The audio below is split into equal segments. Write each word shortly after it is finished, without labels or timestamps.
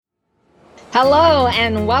Hello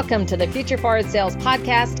and welcome to the Future Forward Sales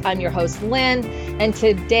Podcast. I'm your host, Lynn, and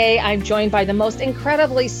today I'm joined by the most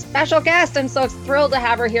incredibly special guest. I'm so thrilled to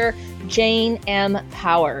have her here, Jane M.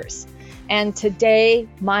 Powers. And today,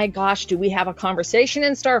 my gosh, do we have a conversation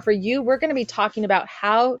in store for you. We're going to be talking about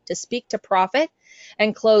how to speak to profit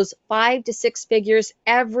and close 5 to 6 figures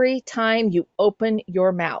every time you open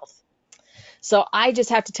your mouth. So I just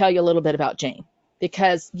have to tell you a little bit about Jane,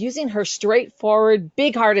 because using her straightforward,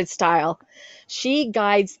 big-hearted style, she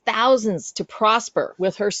guides thousands to prosper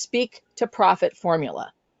with her Speak to Profit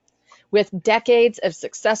formula. With decades of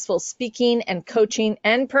successful speaking and coaching,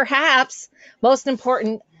 and perhaps most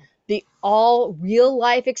important, the all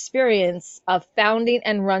real-life experience of founding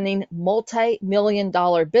and running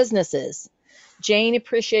multi-million-dollar businesses, Jane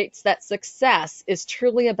appreciates that success is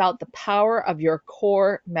truly about the power of your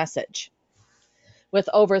core message. With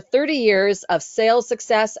over 30 years of sales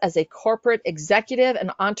success as a corporate executive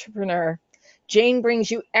and entrepreneur, Jane brings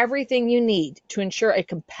you everything you need to ensure a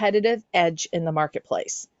competitive edge in the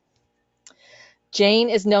marketplace. Jane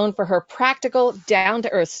is known for her practical,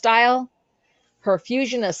 down-to-earth style. Her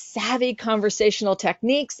fusion of savvy conversational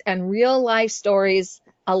techniques and real-life stories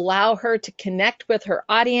allow her to connect with her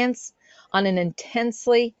audience on an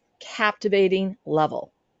intensely captivating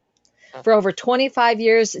level. For over 25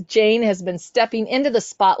 years, Jane has been stepping into the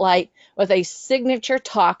spotlight with a signature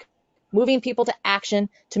talk, moving people to action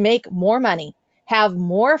to make more money, have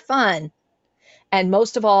more fun, and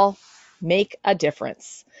most of all, make a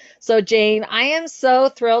difference. So Jane, I am so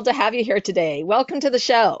thrilled to have you here today. Welcome to the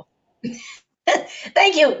show.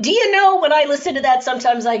 Thank you. Do you know, when I listen to that,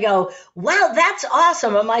 sometimes I go, wow, that's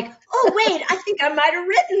awesome. I'm like, oh, wait, I think I might have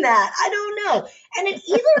written that. I don't know. And it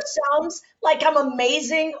either sounds like I'm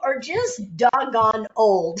amazing or just doggone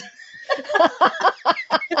old. I'm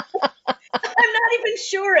not even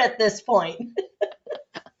sure at this point.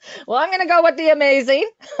 Well, I'm going to go with the amazing.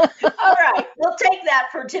 All right. We'll take that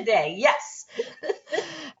for today. Yes.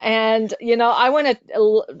 And, I want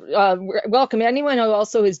to welcome anyone who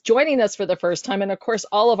also is joining us for the first time, and of course,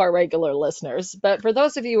 all of our regular listeners. But for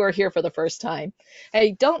those of you who are here for the first time,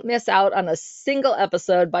 hey, don't miss out on a single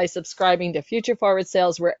episode by subscribing to Future Forward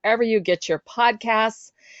Sales wherever you get your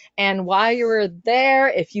podcasts. And while you're there,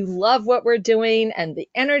 if you love what we're doing and the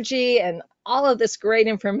energy and all of this great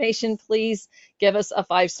information, please give us a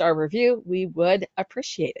 5-star review. We would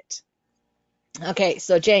appreciate it. Okay,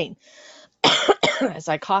 so Jane, as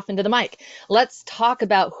I cough into the mic, let's talk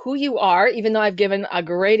about who you are, even though I've given a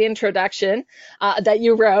great introduction that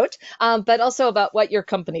you wrote, but also about what your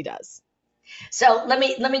company does. So let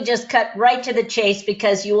me just cut right to the chase,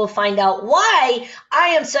 because you will find out why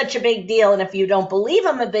I am such a big deal. And if you don't believe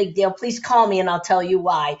I'm a big deal, please call me and I'll tell you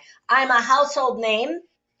why. I'm a household name.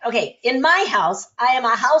 Okay, in my house, I am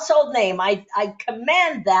a household name. I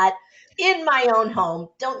command that in my own home.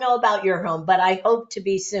 Don't know about your home, but I hope to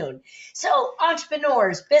be soon. So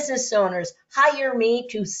entrepreneurs, business owners, hire me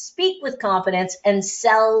to speak with confidence and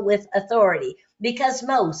sell with authority, because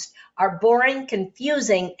most are boring,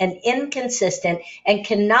 confusing, and inconsistent and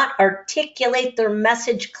cannot articulate their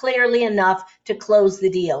message clearly enough to close the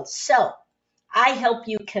deal. So I help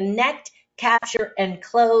you connect, capture, and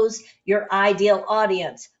close your ideal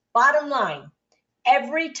audience. Bottom line,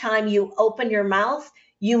 every time you open your mouth,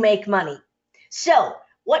 you make money. So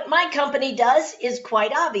what my company does is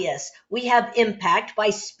quite obvious. We have impact by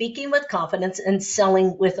speaking with confidence and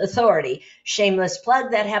selling with authority. Shameless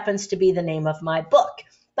plug, that happens to be the name of my book.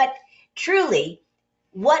 But truly,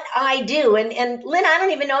 what I do, and Lynn, I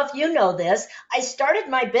don't even know if you know this, I started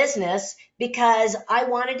my business because I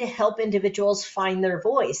wanted to help individuals find their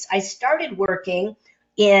voice. I started working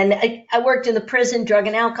I worked in the prison, drug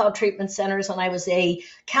and alcohol treatment centers, and I was a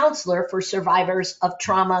counselor for survivors of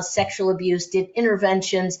trauma, sexual abuse, did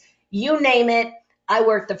interventions, you name it, I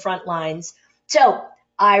worked the front lines. So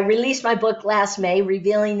I released my book last May,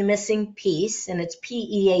 Revealing the Missing Piece, and it's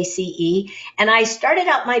PEACE, and I started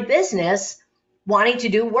out my business wanting to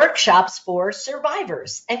do workshops for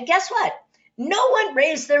survivors. And guess what? No one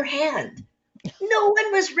raised their hand. No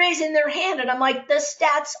one was raising their hand, and I'm like, the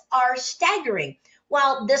stats are staggering.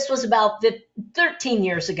 Well, this was about 13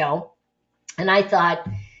 years ago, and I thought,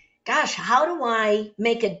 gosh, how do I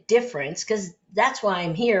make a difference? Because that's why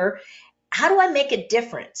I'm here. How do I make a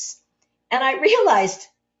difference? And I realized,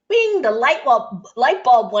 bing, the light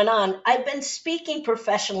bulb went on. I've been speaking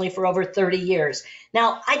professionally for over 30 years.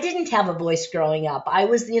 Now, I didn't have a voice growing up. I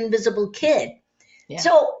was the invisible kid. Yeah.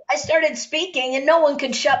 So I started speaking, and no one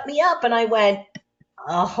could shut me up. And I went,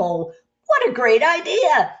 oh, what a great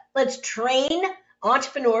idea. Let's train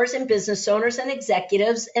entrepreneurs and business owners and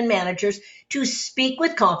executives and managers to speak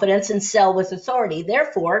with confidence and sell with authority.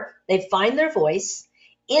 Therefore, they find their voice.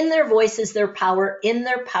 In their voice is their power. In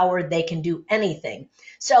their power, they can do anything.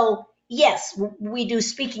 So yes, we do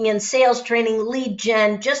speaking and sales training, lead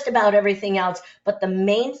gen, just about everything else. But the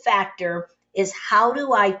main factor is, how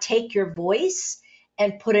do I take your voice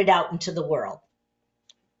and put it out into the world?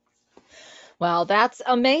 Well, that's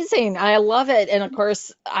amazing. I love it. And of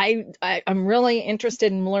course, I'm really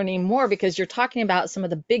interested in learning more, because you're talking about some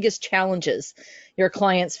of the biggest challenges your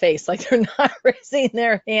clients face, like they're not raising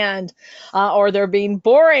their hand or they're being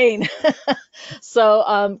boring.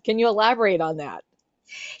 So can you elaborate on that?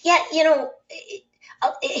 Yeah,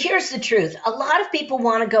 here's the truth. A lot of people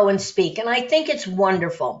want to go and speak, and I think it's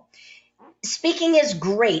wonderful. Speaking is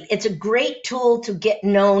great. It's a great tool to get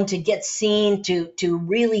known, to get seen, to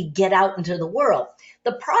really get out into the world.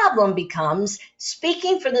 The problem becomes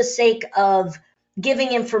speaking for the sake of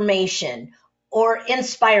giving information or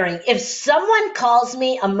inspiring. If someone calls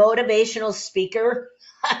me a motivational speaker,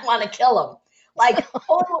 I want to kill them. Like,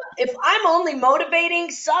 oh, if I'm only motivating,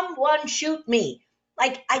 someone shoot me.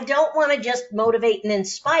 Like, I don't want to just motivate and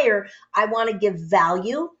inspire. I want to give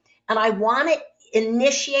value, and I want to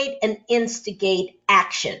initiate and instigate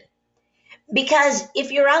action. Because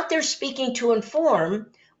if you're out there speaking to inform,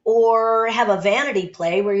 or have a vanity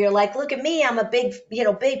play where you're like, look at me, I'm a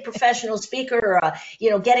big professional speaker,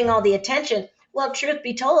 or, getting all the attention. Well, truth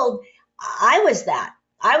be told, I was that.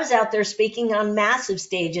 I was out there speaking on massive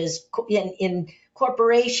stages in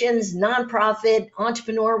corporations, nonprofit,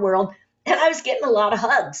 entrepreneur world, and I was getting a lot of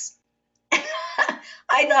hugs.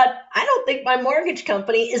 I thought, I don't think my mortgage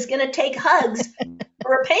company is going to take hugs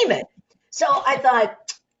for a payment. So I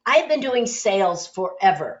thought, I've been doing sales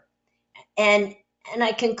forever. And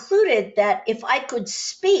I concluded that if I could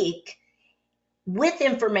speak with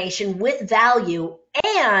information, with value,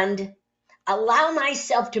 and allow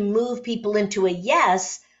myself to move people into a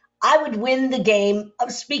yes, I would win the game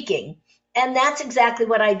of speaking. And that's exactly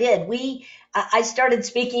what I did. I started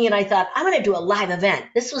speaking, and I thought, I'm going to do a live event.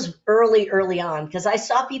 This was early on, because I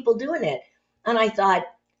saw people doing it. And I thought,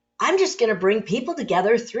 I'm just going to bring people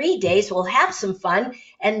together 3 days. We'll have some fun,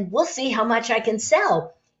 and we'll see how much I can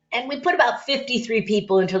sell. And we put about 53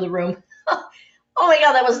 people into the room. Oh my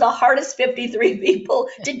God, that was the hardest 53 people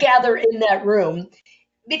to gather in that room,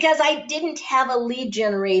 because I didn't have a lead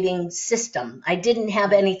generating system. I didn't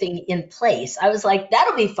have anything in place. I was like,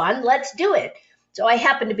 that'll be fun. Let's do it. So I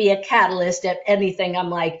happen to be a catalyst at anything. I'm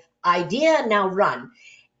like, idea, now run.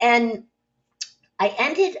 And I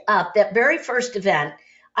ended up, that very first event,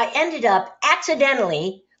 I ended up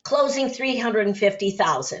accidentally closing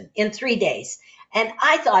 $350,000 in 3 days. And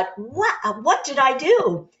I thought, what did I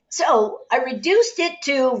do? So I reduced it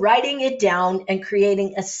to writing it down and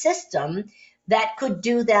creating a system that could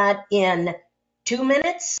do that in 2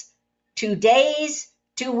 minutes, 2 days,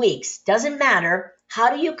 2 weeks. Doesn't matter.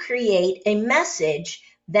 How do you create a message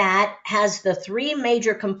that has the 3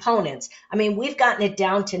 major components? I mean, we've gotten it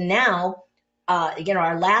down to now,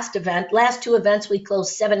 our last 2 events, we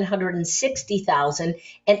closed $760,000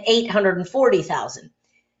 and $840,000.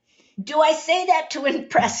 Do I say that to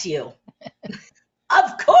impress you?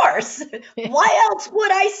 Of course. Why else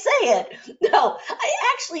would I say it? No, I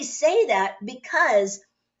actually say that because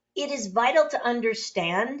it is vital to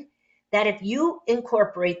understand that if you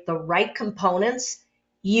incorporate the right components,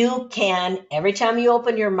 you can, every time you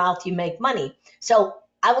open your mouth, you make money. So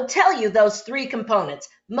I will tell you those 3 components.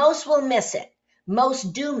 Most will miss it.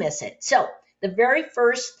 Most do miss it. So the very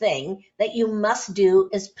first thing that you must do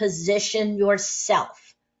is position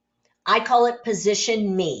yourself. I call it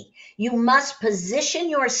position me. You must position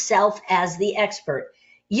yourself as the expert.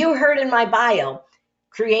 You heard in my bio,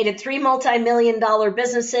 created 3 multi-million-dollar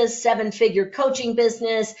businesses, 7-figure coaching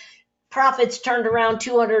business, profits turned around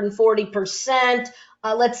 240%.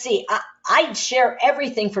 Let's see, I share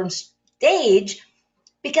everything from stage,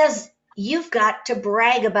 because you've got to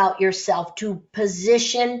brag about yourself to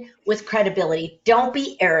position with credibility. Don't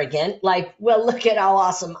be arrogant, like, well, look at how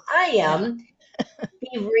awesome I am.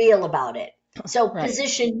 Be real about it. So right.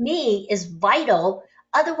 Position me is vital.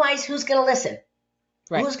 Otherwise, who's going to listen?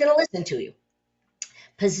 Right. Who's going to listen to you?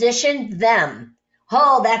 Position them.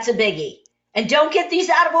 Oh, that's a biggie. And don't get these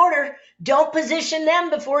out of order. Don't position them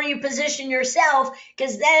before you position yourself,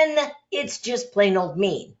 because then it's just plain old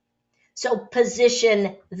mean. So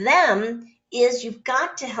position them is, you've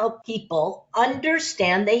got to help people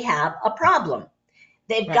understand they have a problem.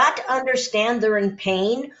 They've right. got to understand they're in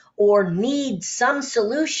pain or need some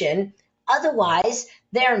solution. Otherwise,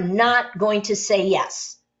 they're not going to say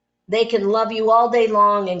yes. They can love you all day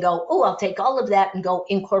long and go, oh, I'll take all of that and go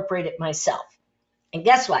incorporate it myself. And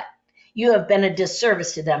guess what? You have been a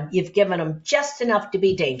disservice to them. You've given them just enough to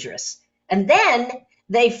be dangerous. And then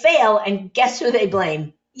they fail, and guess who they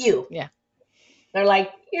blame? You. Yeah. They're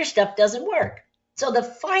like, your stuff doesn't work. So the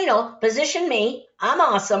final, position me, I'm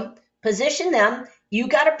awesome. Position them, you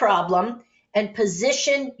got a problem, and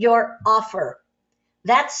position your offer.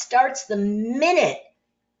 That starts the minute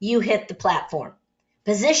you hit the platform.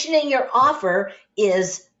 Positioning your offer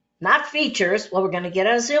is not features. Well, we're going to get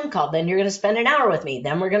on a Zoom call. Then you're going to spend an hour with me.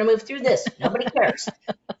 Then we're going to move through this. Nobody cares.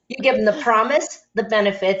 You give them the promise, the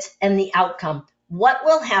benefits, and the outcome. What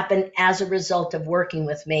will happen as a result of working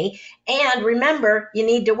with me? And remember, you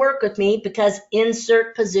need to work with me because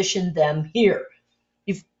insert position them here.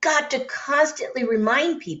 You've got to constantly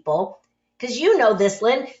remind people, because you know this,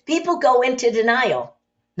 Lynn, people go into denial.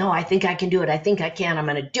 No, I think I can do it. I think I can. I'm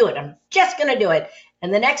going to do it. I'm just going to do it.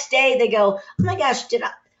 And the next day they go, oh my gosh,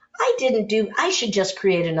 I should just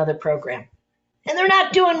create another program. And they're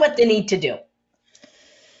not doing what they need to do.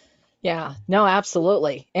 Yeah, no,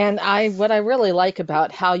 absolutely. And what I really like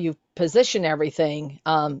about how you position everything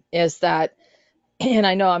is that, and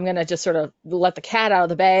I know I'm going to just sort of let the cat out of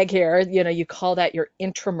the bag here. You call that your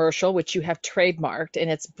intramercial, which you have trademarked, and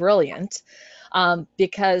it's brilliant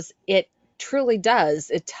because it truly does.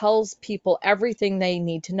 It tells people everything they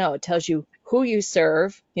need to know. It tells you who you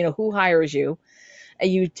serve, who hires you,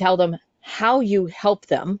 and you tell them how you help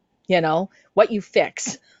them, what you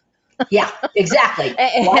fix. Yeah, exactly.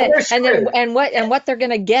 and what they're going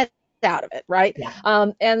to get out of it, right?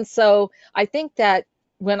 Yeah. And so I think that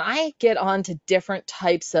when I get on to different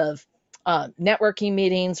types of networking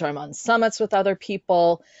meetings, or I'm on summits with other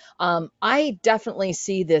people, I definitely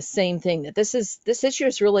see this same thing, that this issue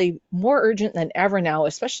is really more urgent than ever now,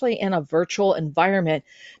 especially in a virtual environment,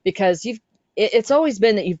 because it's always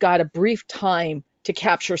been that you've got a brief time to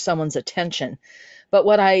capture someone's attention. But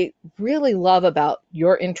what I really love about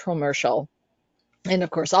your intramercial, and of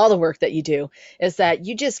course all the work that you do, is that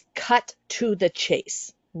you just cut to the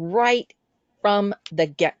chase right from the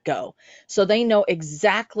get-go. So they know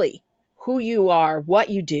exactly who you are, what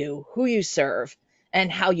you do, who you serve, and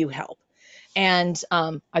how you help. And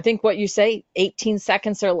I think what you say, 18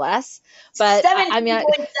 seconds or less, but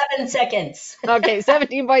 17.7 seconds. Okay,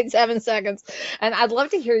 17.7 seconds. And I'd love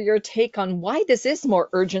to hear your take on why this is more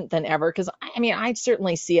urgent than ever. Because I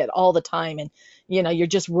certainly see it all the time. And, you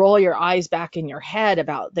just roll your eyes back in your head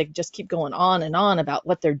about, they just keep going on and on about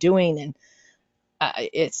what they're doing. And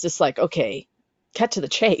it's just like, okay, cut to the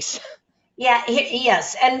chase. Yeah,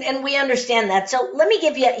 yes, and we understand that. So let me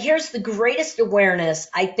give you, here's the greatest awareness.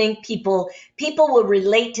 I think people will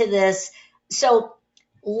relate to this. So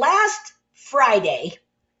last Friday,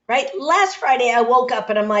 right? Last Friday, I woke up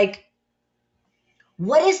and I'm like,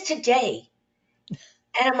 what is today?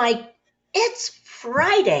 And I'm like, it's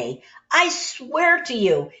Friday. I swear to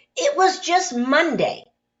you, it was just Monday.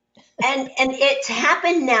 And it's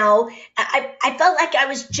happened now. I felt like I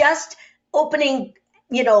was just opening,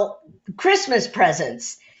 Christmas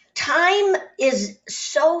presents. Time is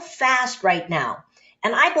so fast right now.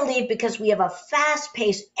 And I believe because we have a fast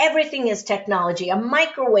pace, everything is technology. A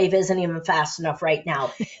microwave isn't even fast enough right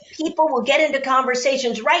now. People will get into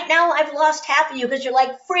conversations. Right now, I've lost half of you because you're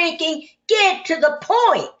like, freaking get to the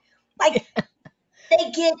point. Like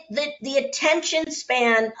they get the attention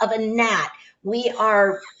span of a gnat. We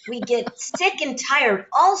get sick and tired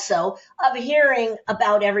also of hearing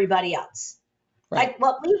about everybody else. Right. Like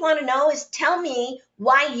what we want to know is tell me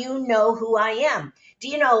why you know who I am. Do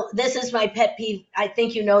you know, this is my pet peeve. I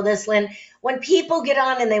think you know this, Lynn. When people get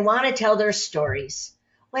on and they want to tell their stories.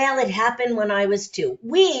 Well, it happened when I was 2.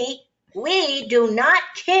 We do not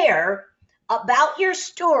care about your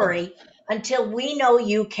story until we know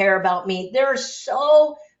you care about me. There are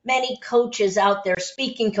so many coaches out there,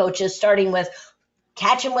 speaking coaches, starting with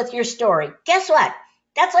catch them with your story. Guess what?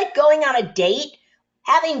 That's like going on a date,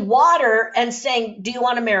 having water and saying, do you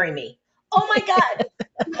want to marry me? Oh my God.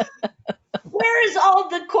 Where is all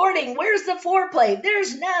the courting? Where's the foreplay?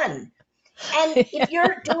 There's none. And if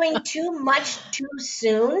you're doing too much too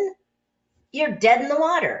soon, you're dead in the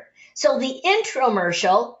water. So the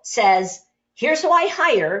intromercial says, here's who I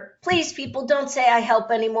hire. Please, people, don't say I help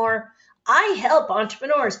anymore. I help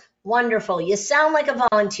entrepreneurs. Wonderful. You sound like a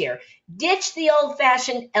volunteer. Ditch the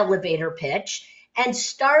old-fashioned elevator pitch and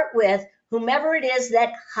start with whomever it is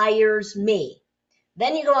that hires me.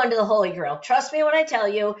 Then you go on to the Holy Grail. Trust me when I tell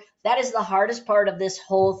you, that is the hardest part of this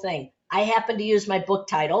whole thing. I happen to use my book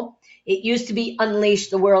title. It used to be Unleash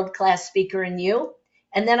the World-Class Speaker in You.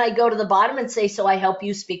 And then I go to the bottom and say, so I help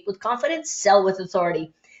you speak with confidence, sell with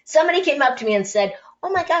authority. Somebody came up to me and said,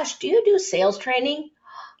 oh my gosh, do you do sales training?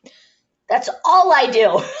 That's all I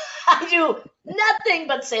do. I do nothing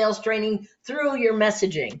but sales training through your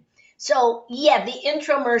messaging. So yeah, the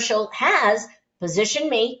intromercial has position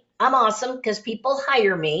me. I'm awesome because people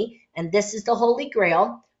hire me, and this is the holy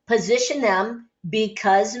grail. Position them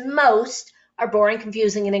because most are boring,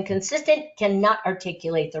 confusing, and inconsistent, cannot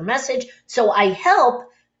articulate their message. So I help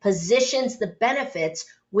positions the benefits,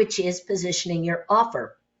 which is positioning your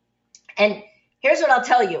offer. And here's what I'll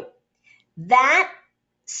tell you. That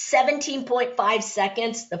 17.5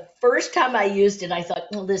 seconds, the first time I used it, I thought,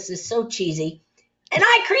 oh, this is so cheesy. And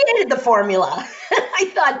I created the formula.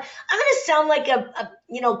 I thought, I'm going to sound like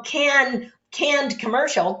a canned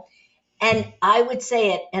commercial. And I would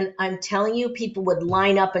say it, and I'm telling you, people would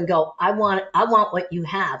line up and go, I want what you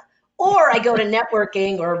have. Or I go to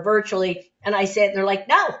networking or virtually, and I say it, and they're like,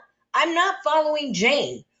 no, I'm not following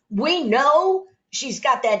Jane. We know she's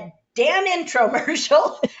got that damn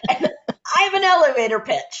intromercial, and I have an elevator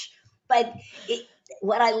pitch. But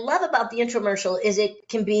what I love about the intromercial is it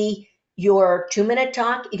can be your 2-minute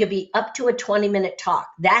talk. It could be up to a 20-minute talk.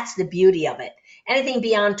 That's the beauty of it. Anything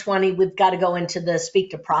beyond 20, we've got to go into the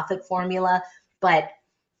speak to profit formula. But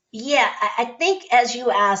yeah, I think as you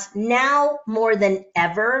asked, now more than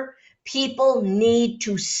ever, people need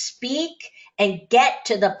to speak and get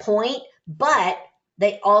to the point, but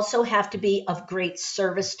they also have to be of great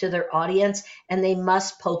service to their audience, and they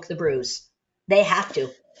must poke the bruise. They have to.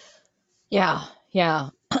 Yeah.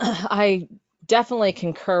 I definitely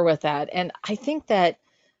concur with that. And I think that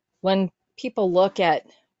when people look at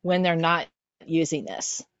when they're not using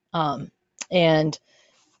this, and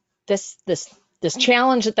this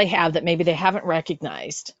challenge that they have that maybe they haven't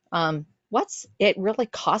recognized, what's it really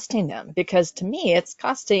costing them? Because to me, it's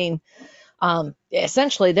costing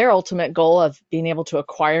essentially their ultimate goal of being able to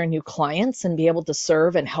acquire new clients and be able to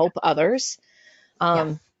serve and help others.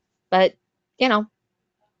 But,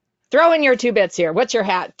 throw in your 2 bits here. What's your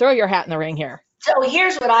hat? Throw your hat in the ring here. So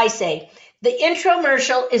here's what I say. The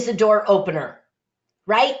intromercial is the door opener,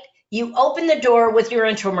 right? You open the door with your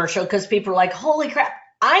intromercial because people are like, holy crap,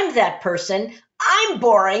 I'm that person. I'm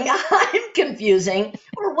boring. I'm confusing,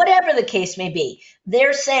 or whatever the case may be.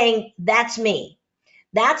 They're saying, that's me.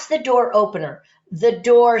 That's the door opener. The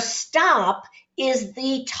door stop is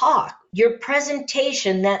the talk, your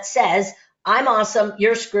presentation that says, I'm awesome,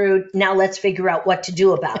 you're screwed, now let's figure out what to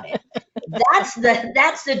do about it. That's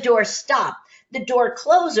the door stop. The door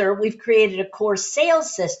closer, we've created a core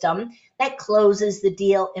sales system that closes the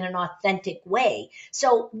deal in an authentic way.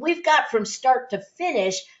 So we've got from start to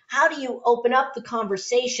finish, how do you open up the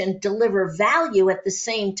conversation, deliver value at the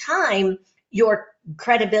same time, your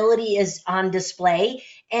credibility is on display,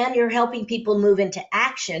 and you're helping people move into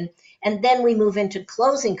action, and then we move into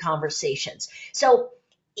closing conversations. So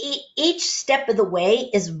each step of the way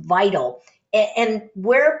is vital. And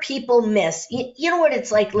where people miss, you know what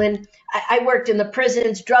it's like, Lynn? I worked in the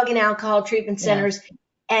prisons, drug and alcohol treatment centers,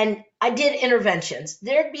 and I did interventions.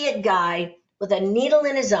 There'd be a guy with a needle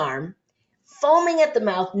in his arm, foaming at the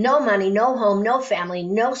mouth, no money, no home, no family,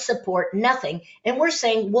 no support, nothing. And we're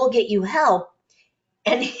saying, we'll get you help.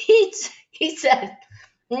 And he said,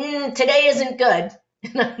 today isn't good.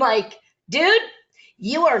 And I'm like, dude,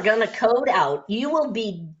 you are going to code out. You will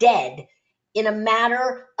be dead in a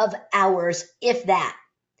matter of hours, if that.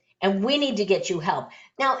 And we need to get you help.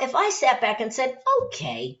 Now, if I sat back and said,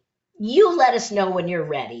 okay, you let us know when you're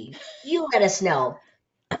ready. You let us know.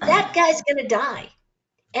 That guy's going to die.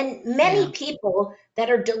 And many people that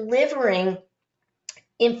are delivering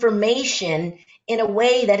information in a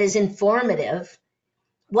way that is informative,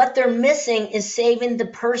 what they're missing is saving the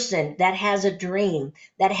person that has a dream,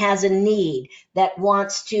 that has a need, that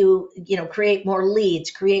wants to, create more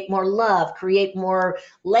leads, create more love, create more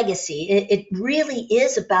legacy. It really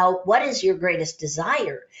is about what is your greatest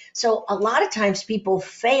desire. So a lot of times people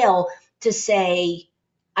fail to say,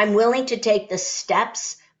 I'm willing to take the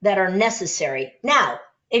steps that are necessary. Now,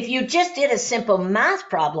 if you just did a simple math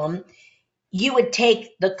problem, you would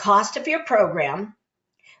take the cost of your program,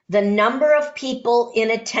 the number of people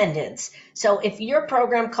in attendance. So if your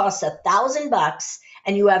program costs $1,000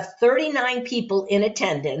 and you have 39 people in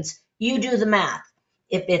attendance, you do the math.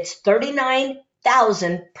 If it's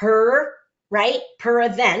 39,000 per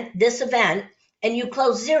event, this event, and you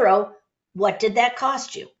close 0, what did that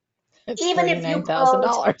cost you? Even if you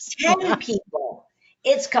close 10 people,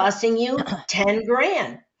 it's costing you 10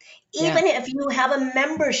 grand. Even if you have a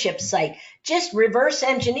membership site, just reverse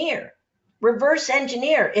engineer.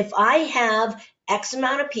 If I have X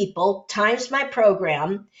amount of people times my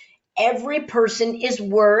program, every person is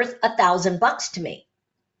worth $1,000 to me.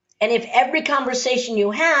 And if every conversation you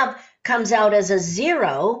have comes out as a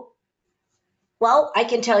 0, Well, I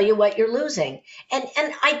can tell you what you're losing. And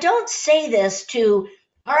I don't say this to,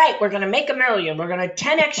 all right, we're going to make a million. We're going to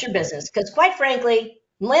 10x your business. Because quite frankly,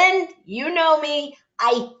 Lynn, you know me,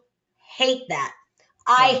 I hate that.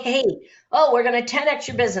 I Yeah. hate, oh, we're going to 10x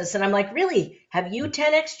your business. And I'm like, really? Have you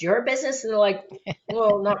 10x your business? And they're like,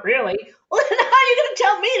 well, not really. Well, then how are you going to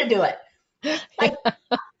tell me to do it? Like,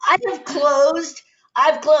 I've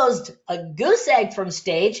closed a goose egg from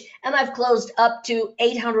stage, and I've closed up to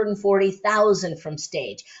 840,000 from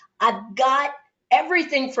stage. I've got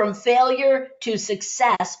everything from failure to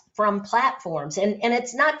success from platforms. And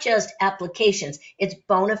it's not just applications, it's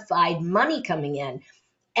bona fide money coming in.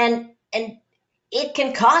 And it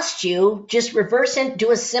can cost you, just reverse and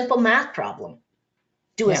do a simple math problem.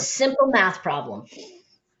 Do a Yeah. simple math problem.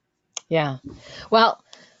 Yeah. Well,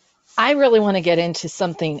 I really want to get into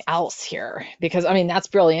something else here because I mean that's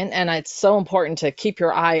brilliant, and it's so important to keep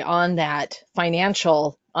your eye on that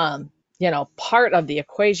financial, part of the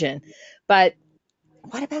equation. But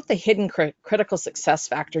what about the hidden critical success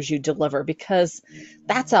factors you deliver? Because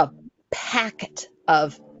that's a packet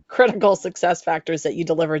of critical success factors that you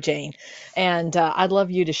deliver, Jane, and I'd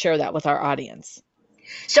love you to share that with our audience.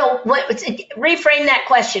 So reframe that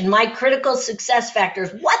question. My critical success factors.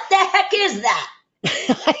 What the heck is that?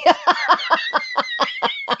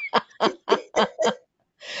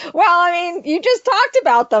 Well, I mean, you just talked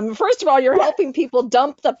about them. First of all, you're helping people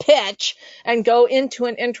dump the pitch and go into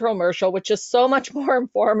an infomercial, which is so much more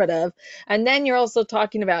informative. And then you're also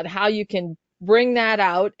talking about how you can bring that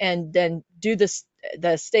out and then do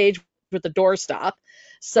the stage with the doorstop. Right.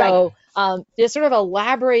 So just sort of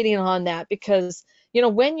elaborating on that because,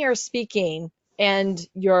 when you're speaking and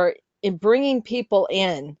you're bringing people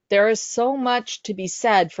in, there is so much to be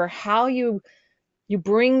said for how you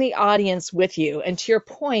bring the audience with you. And to your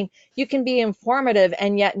point, you can be informative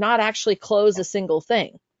and yet not actually close a single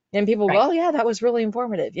thing. And people go, Right. oh yeah, that was really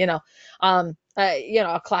informative. A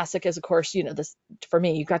classic is of course, this for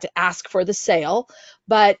me, you've got to ask for the sale,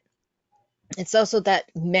 but it's also that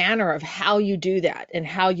manner of how you do that and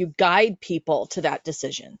how you guide people to that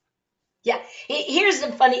decision. Yeah. Here's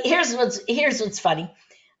what's funny.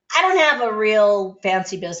 I don't have a real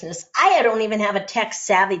fancy business. I don't even have a tech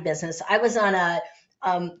savvy business. I was on a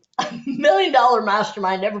 $1 million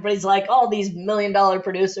mastermind. Everybody's like, all these $1 million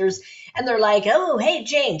producers. And they're like, oh, hey,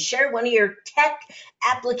 Jane, share one of your tech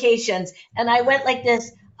applications. And I went like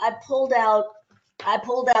this. I pulled out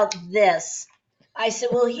this. I said,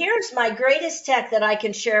 well, here's my greatest tech that I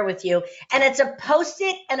can share with you. And it's a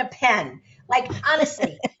Post-it and a pen. Like,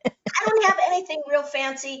 honestly, I don't have anything real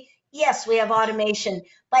fancy. Yes, we have automation,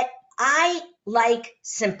 but I like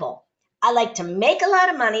simple. I like to make a lot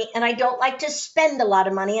of money, and I don't like to spend a lot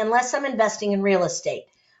of money unless I'm investing in real estate.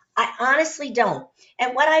 I honestly don't.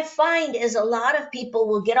 And what I find is a lot of people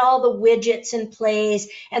will get all the widgets in place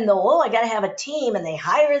and I got to have a team, and they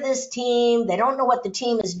hire this team. They don't know what the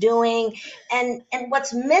team is doing. And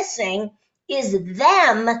what's missing is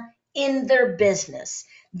them in their business.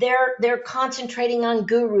 They're concentrating on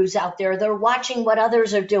gurus out there. They're watching what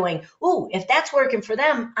others are doing. Ooh, if that's working for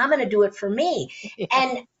them, I'm going to do it for me. Yeah.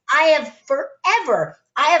 And I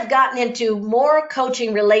have gotten into more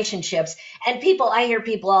coaching relationships, and I hear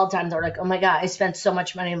people all the time. They're like, oh my God, I spent so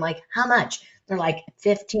much money. I'm like, how much? They're like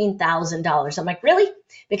 $15,000. I'm like, really?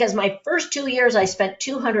 Because my first 2 years, I spent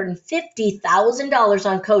 $250,000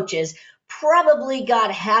 on coaches, probably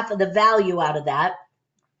got half of the value out of that.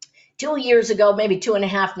 2 years ago, maybe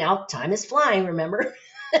 2.5 now, time is flying, remember?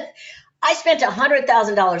 I spent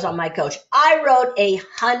 $100,000 on my coach. I wrote a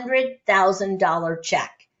 $100,000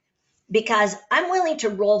 check because I'm willing to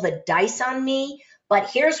roll the dice on me. But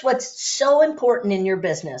here's what's so important in your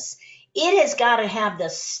business. It has got to have the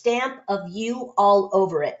stamp of you all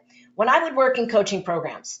over it. When I would work in coaching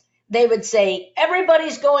programs, they would say,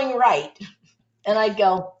 everybody's going right. And I'd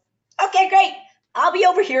go, okay, great. I'll be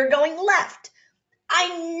over here going left.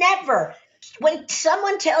 When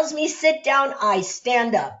someone tells me sit down, I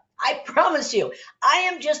stand up. I promise you, I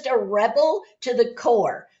am just a rebel to the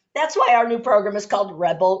core. That's why our new program is called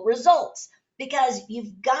Rebel Results, because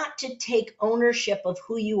you've got to take ownership of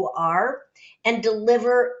who you are and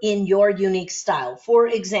deliver in your unique style. For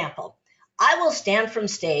example, I will stand from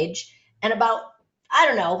stage and about, I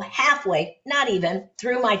don't know, halfway, not even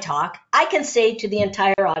through my talk, I can say to the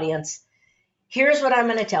entire audience, here's what I'm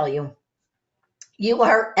going to tell you. You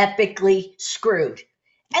are epically screwed.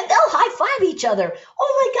 And they'll high five each other.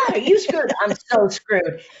 Oh my God, are you screwed? I'm so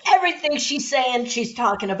screwed. Everything she's saying, she's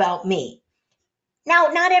talking about me.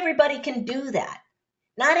 Now, not everybody can do that.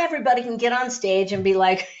 Not everybody can get on stage and be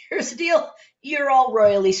like, here's the deal. You're all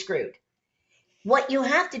royally screwed. What you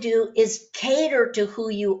have to do is cater to who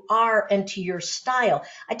you are and to your style.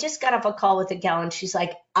 I just got off a call with a gal and she's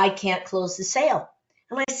like, I can't close the sale.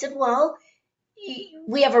 And I said, well,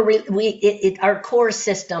 we have our core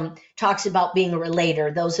system talks about being a relator.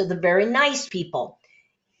 Those are the very nice people.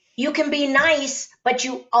 You can be nice, but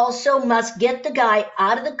you also must get the guy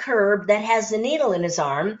out of the curb that has the needle in his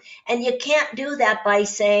arm. And you can't do that by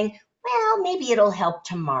saying, well, maybe it'll help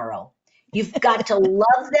tomorrow. You've got to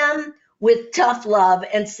love them with tough love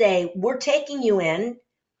and say, we're taking you in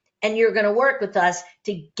and you're going to work with us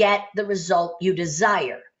to get the result you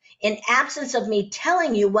desire. In absence of me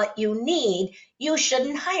telling you what you need, you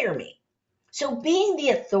shouldn't hire me. So being the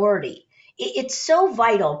authority, it's so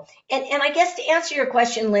vital. And I guess to answer your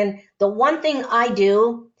question, Lynn, the one thing I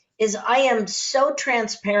do is I am so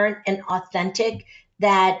transparent and authentic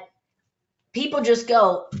that people just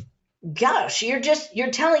go, gosh,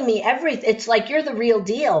 you're telling me everything. It's like you're the real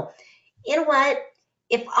deal. You know what?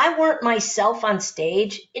 If I weren't myself on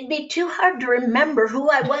stage, it'd be too hard to remember who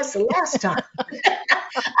I was the last time.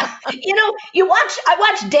 I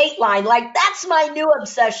watch Dateline, like that's my new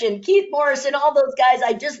obsession. Keith Morris and all those guys,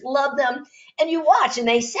 I just love them. And you watch and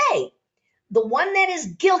they say, the one that is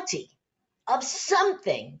guilty of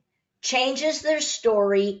something changes their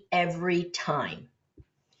story every time.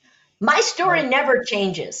 My story never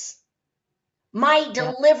changes. My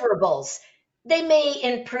deliverables, they may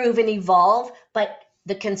improve and evolve, but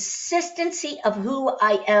the consistency of who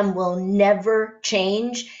I am will never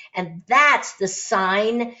change. And that's the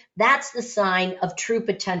sign of true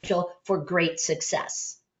potential for great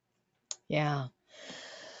success. Yeah.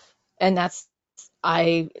 And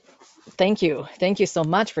thank you. Thank you so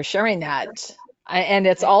much for sharing that. And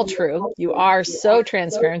it's all true. You are so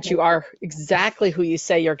transparent. You are exactly who you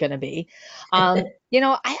say you're going to be. I'm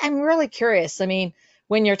really curious. I mean,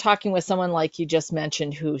 when you're talking with someone like you just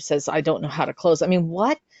mentioned who says, I don't know how to close, I mean,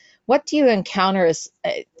 what do you encounter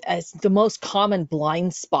as the most common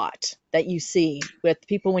blind spot that you see with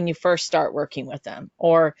people when you first start working with them,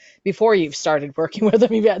 or before you've started working with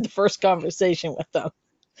them, you've had the first conversation with them?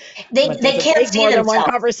 They can't see themselves. Than one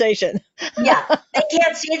conversation. Yeah, they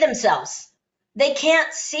can't see themselves. They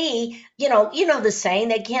can't see, the saying,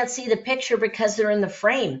 they can't see the picture because they're in the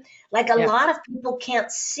frame. Like a lot of people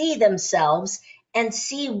can't see themselves and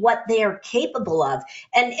see what they are capable of.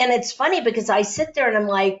 And it's funny because I sit there and I'm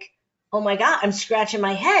like, oh my God, I'm scratching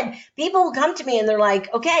my head. People will come to me and they're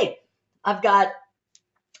like, okay,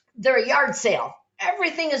 they're a yard sale.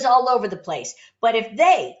 Everything is all over the place. But if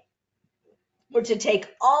they were to take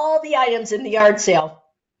all the items in the yard sale,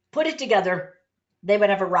 put it together, they would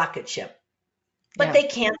have a rocket ship. But they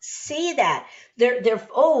can't see that. They're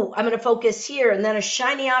I'm going to focus here, and then a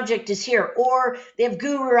shiny object is here. Or they have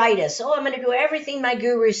guru-itis. I'm going to do everything my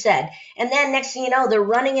guru said. And then next thing you know, they're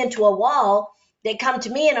running into a wall. They come to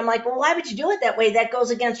me, and I'm like, well, why would you do it that way? That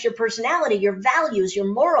goes against your personality, your values,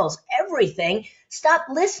 your morals, everything. Stop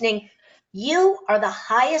listening. You are the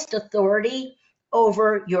highest authority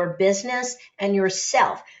over your business and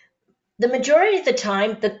yourself. The majority of the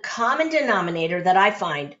time, the common denominator that I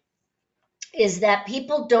find is that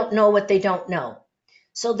people don't know what they don't know.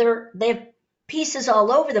 So they have pieces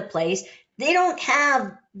all over the place. They don't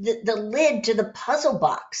have the lid to the puzzle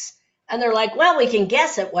box. And they're like, well, we can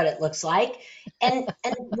guess at what it looks like. And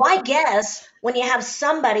why guess when you have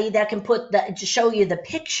somebody that can to show you the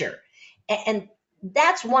picture? And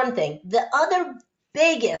that's one thing. The other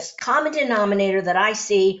biggest common denominator that I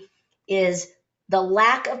see is the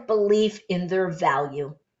lack of belief in their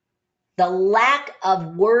value. The lack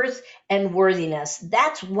of worth and worthiness.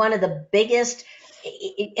 That's one of the biggest,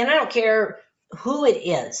 and I don't care who it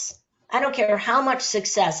is. I don't care how much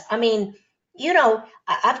success. I mean,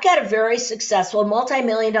 I've got a very successful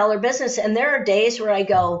multi-million-dollar business, and there are days where I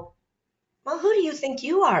go, well, who do you think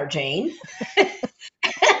you are, Jane?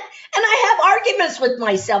 And I have arguments with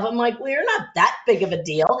myself. I'm like, well, you're not that big of a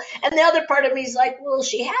deal. And the other part of me is like, well,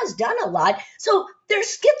 she has done a lot. So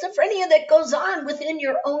there's schizophrenia that goes on within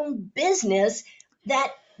your own business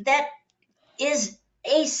that is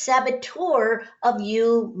a saboteur of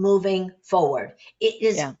you moving forward. It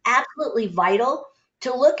is absolutely vital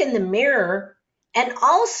to look in the mirror. And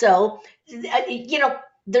also,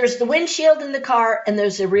 there's the windshield in the car and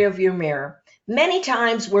there's the rear view mirror. Many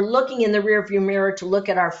times we're looking in the rearview mirror to look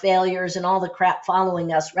at our failures and all the crap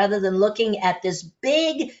following us rather than looking at this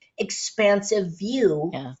big, expansive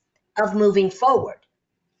view of moving forward.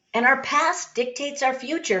 And our past dictates our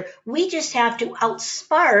future. We just have to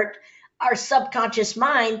outsmart our subconscious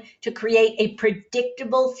mind to create a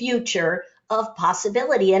predictable future of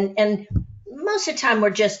possibility. And most of the time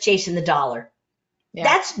we're just chasing the dollar. Yeah.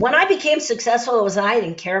 That's when I became successful. It was I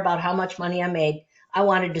didn't care about how much money I made. I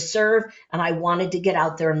wanted to serve and I wanted to get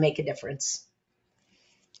out there and make a difference.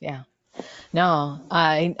 Yeah. No,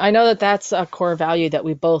 I know that that's a core value that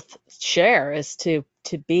we both share is to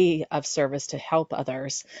be of service, to help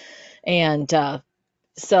others. And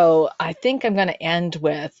so I think I'm going to end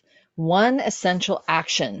with one essential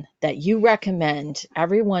action that you recommend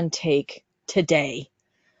everyone take today,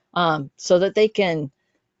 so that they can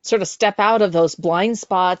sort of step out of those blind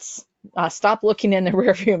spots, stop looking in the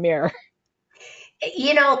rearview mirror.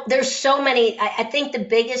 There's so many. I think the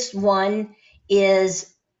biggest one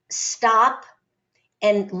is stop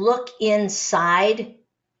and look inside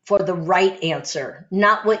for the right answer,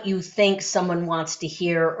 not what you think someone wants to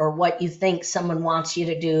hear or what you think someone wants you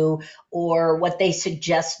to do or what they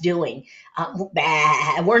suggest doing.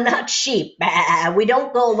 We're not sheep. We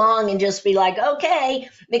don't go along and just be like, okay,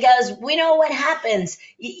 because we know what happens.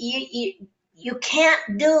 You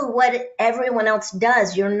can't do what everyone else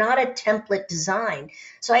does. You're not a template design.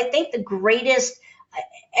 So I think the greatest,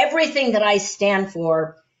 everything that I stand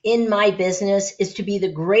for in my business is to be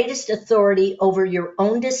the greatest authority over your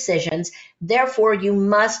own decisions. Therefore, you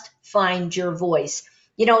must find your voice.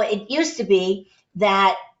 It used to be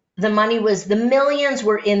that the millions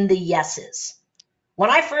were in the yeses. When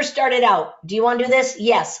I first started out, do you want to do this?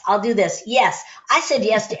 Yes, I'll do this. Yes. I said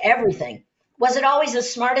yes to everything. Was it always the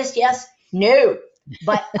smartest yes? No.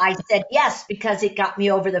 But I said yes because it got me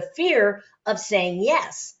over the fear of saying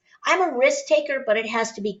yes. I'm a risk taker, but it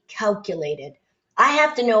has to be calculated. I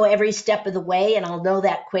have to know every step of the way, and I'll know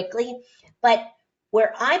that quickly. But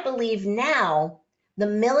where I believe now, the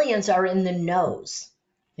millions are in the no's.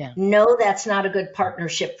 Yeah. No, that's not a good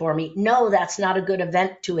partnership for me. No, that's not a good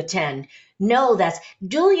event to attend. No,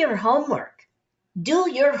 do your homework.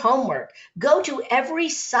 Do your homework. Go to every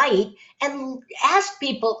site and ask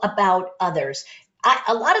people about others.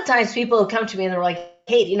 A lot of times people will come to me and they're like,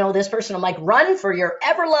 hey, this person. I'm like, run for your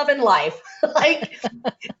ever loving life. Like,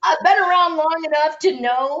 I've been around long enough to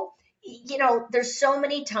know, there's so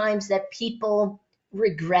many times that people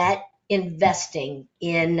regret investing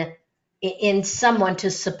in someone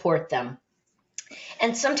to support them.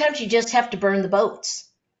 And sometimes you just have to burn the boats.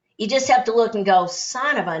 You just have to look and go,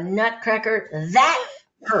 son of a nutcracker, that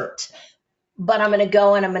hurt. But I'm going to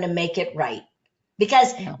go and I'm going to make it right.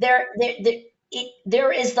 Because Yeah.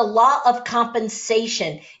 there is the law of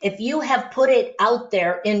compensation. If you have put it out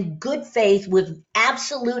there in good faith with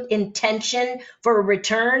absolute intention for a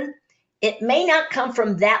return, it may not come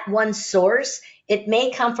from that one source. It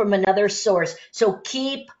may come from another source. So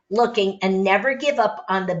keep looking and never give up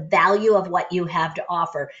on the value of what you have to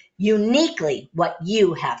offer, uniquely what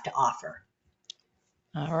you have to offer.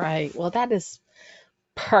 All right. Well, that is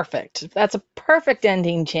perfect. That's a perfect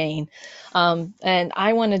ending, Jane. And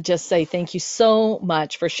I want to just say thank you so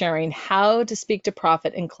much for sharing how to speak to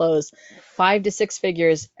profit and close 5 to 6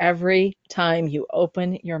 figures every time you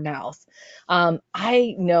open your mouth.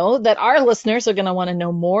 I know that our listeners are going to want to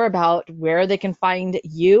know more about where they can find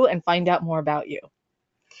you and find out more about you.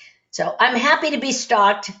 So I'm happy to be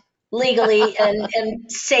stalked legally and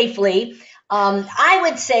safely. I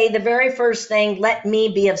would say the very first thing, let me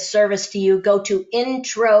be of service to you. Go to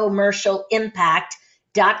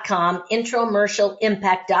intromercialimpact.com,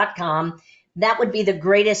 intromercialimpact.com. That would be the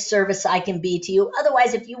greatest service I can be to you.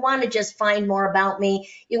 Otherwise, if you want to just find more about me,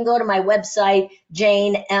 you can go to my website,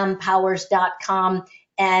 janempowers.com.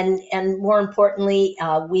 And more importantly,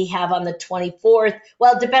 we have on the 24th,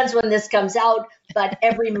 well, it depends when this comes out, but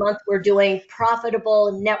every month we're doing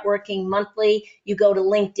Profitable Networking Monthly. You go to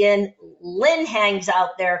LinkedIn, Lynn hangs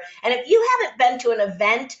out there. And if you haven't been to an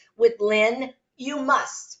event with Lynn, you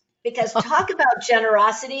must, because talk about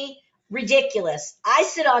generosity, ridiculous. I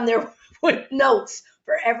sit on there with notes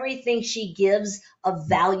for everything she gives of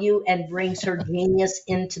value and brings her genius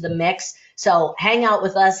into the mix. So hang out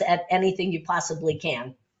with us at anything you possibly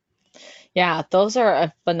can. Yeah, those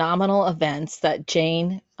are phenomenal events that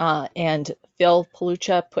Jane and Phil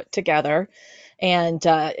Palucha put together. And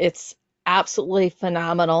it's absolutely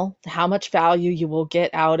phenomenal how much value you will get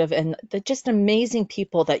out of and the just amazing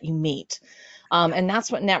people that you meet. And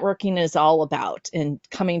that's what networking is all about and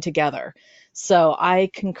coming together. So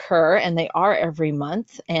I concur, and they are every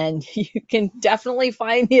month. And you can definitely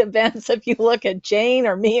find the events if you look at Jane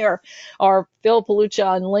or me or Phil Palucha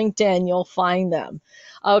on LinkedIn, you'll find them.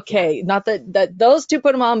 Okay, not that those two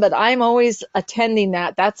put them on, but I'm always attending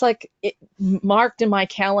that. That's like marked in my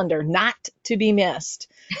calendar, not to be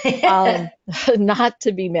missed. not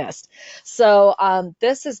to be missed. So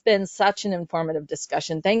this has been such an informative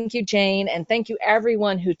discussion. Thank you, Jane, and thank you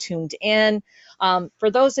everyone who tuned in. For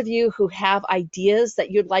those of you who have ideas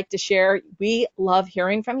that you'd like to share, we love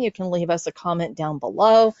hearing from you. You can leave us a comment down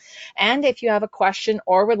below. And if you have a question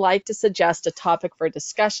or would like to suggest a topic for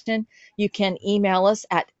discussion, you can email us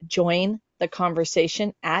at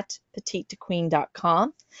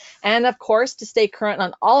jointheconversation@petitetoqueen.com. And of course, to stay current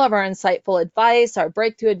on all of our insightful advice, our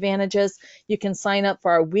breakthrough advantages, you can sign up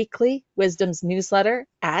for our weekly Wisdoms newsletter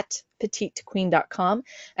at petitetoqueen.com.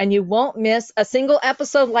 And you won't miss a single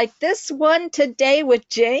episode like this one today with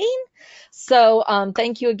Jane. So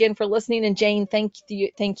thank you again for listening. And Jane, thank you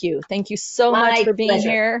so much for being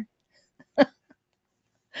here.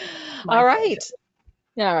 All right.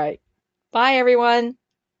 All right. Bye, everyone.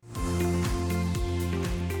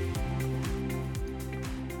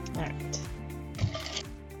 All right.